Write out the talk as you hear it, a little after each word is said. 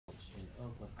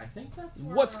think that's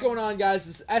What's going on, guys?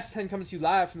 This is S10 coming to you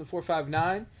live from the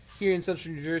 459 here in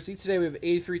Central New Jersey. Today we have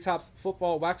 83 Topps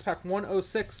Football Wax Pack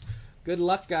 106. Good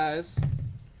luck, guys.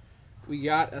 We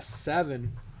got a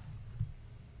 7.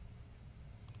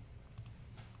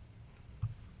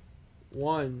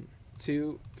 1,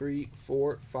 2, 3,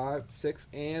 4, 5, 6,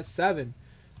 and 7.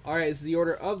 Alright, this is the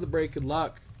order of the break. Good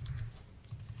luck.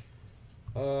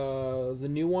 The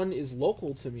new one is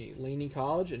local to me. Laney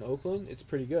College in Oakland. It's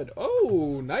pretty good.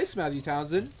 Oh, nice, Matthew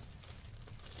Townsend.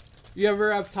 You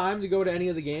ever have time to go to any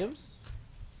of the games?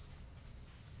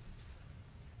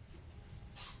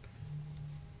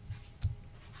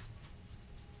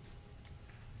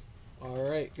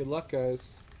 Alright, good luck,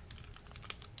 guys.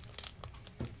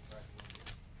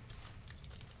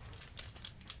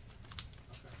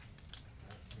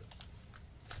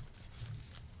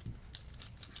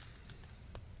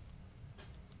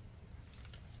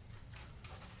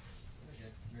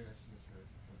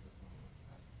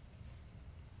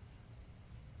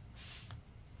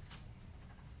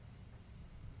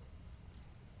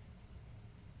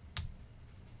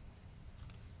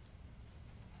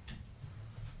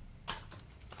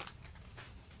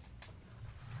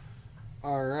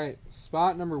 Alright,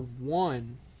 spot number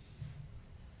 1.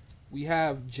 We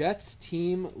have Jets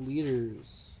team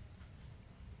leaders.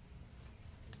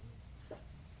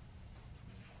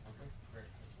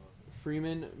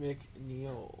 Freeman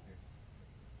McNeil.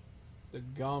 The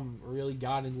gum really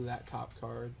got into that top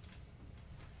card.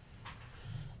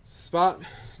 Spot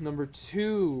number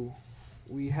 2.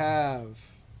 We have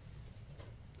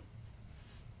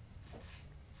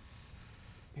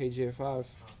Hey J5.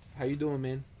 How you doing,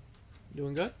 man?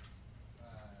 Doing good? I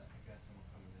got someone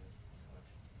coming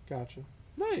in. Gotcha.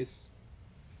 Nice.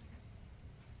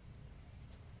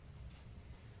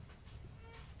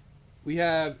 We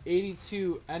have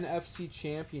 82 NFC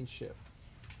Championship.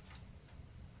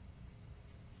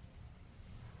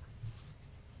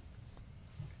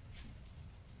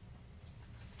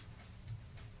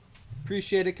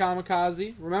 Appreciate it,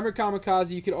 Kamikaze. Remember,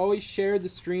 Kamikaze, you could always share the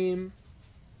stream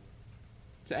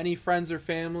to any friends or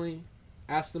family.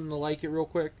 Ask them to like it real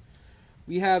quick.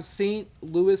 We have St.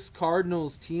 Louis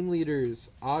Cardinals team leaders,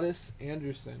 Otis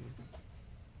Anderson.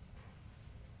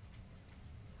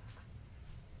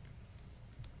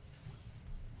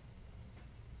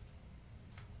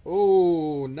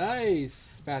 Oh,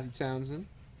 nice, Matthew Townsend.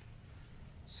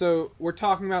 So, we're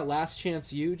talking about Last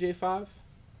Chance U, J5?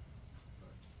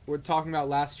 We're talking about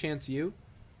Last Chance U.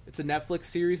 It's a Netflix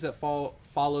series that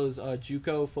follows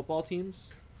JUCO football teams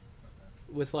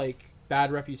with, like, bad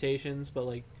reputations, but,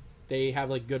 like, they have,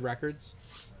 like, good records.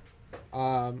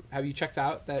 Have you checked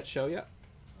out that show yet?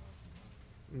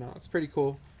 No, it's pretty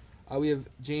cool. We have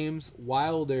James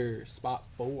Wilder, spot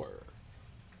 4.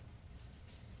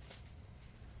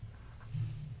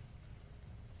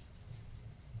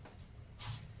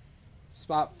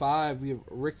 Spot 5, we have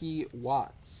Ricky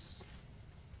Watts.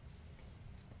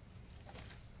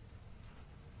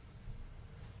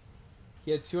 He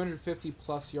had 250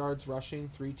 plus yards rushing,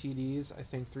 3 TDs, I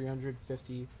think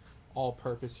 350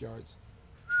 all-purpose yards.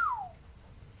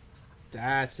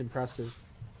 That's impressive.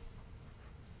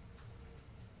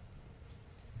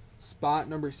 Spot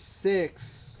number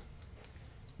 6,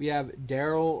 we have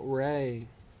Daryl Ray.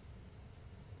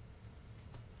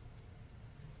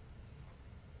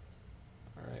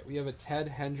 Alright, we have a Ted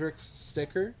Hendricks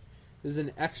sticker. This is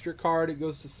an extra card. It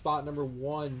goes to spot number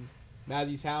 1.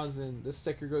 Matthew Townsend, this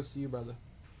sticker goes to you, brother.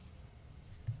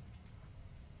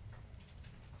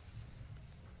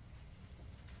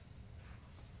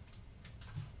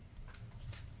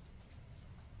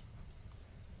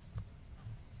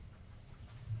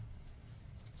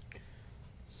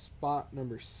 Spot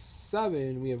number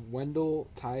 7, we have Wendell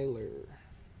Tyler.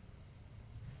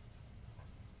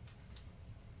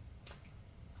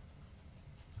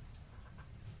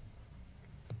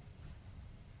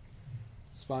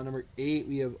 Spot number 8,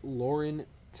 we have Lauren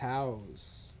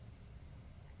Towes.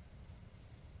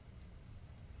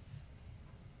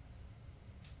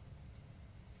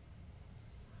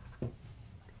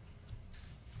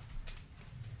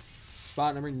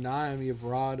 Spot number 9, we have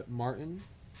Rod Martin.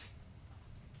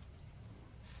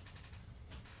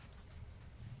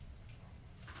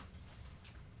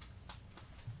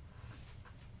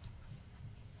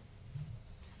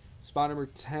 Spot number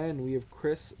 10, we have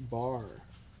Chris Barr.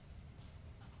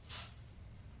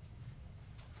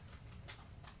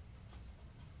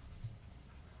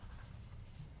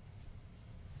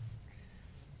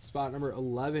 Spot number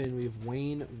 11, we have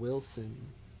Wayne Wilson.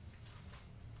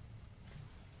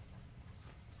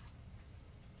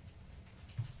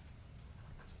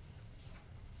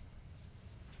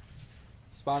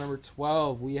 Spot number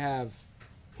 12, we have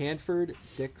Hanford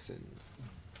Dixon.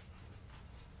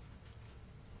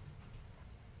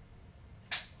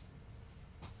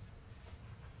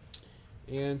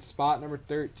 And spot number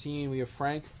 13, we have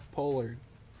Frank Pollard.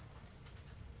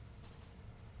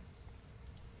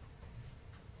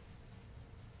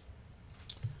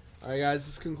 All right, guys,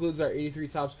 this concludes our 83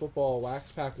 Topps Football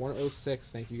Wax Pack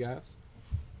 106. Thank you, guys.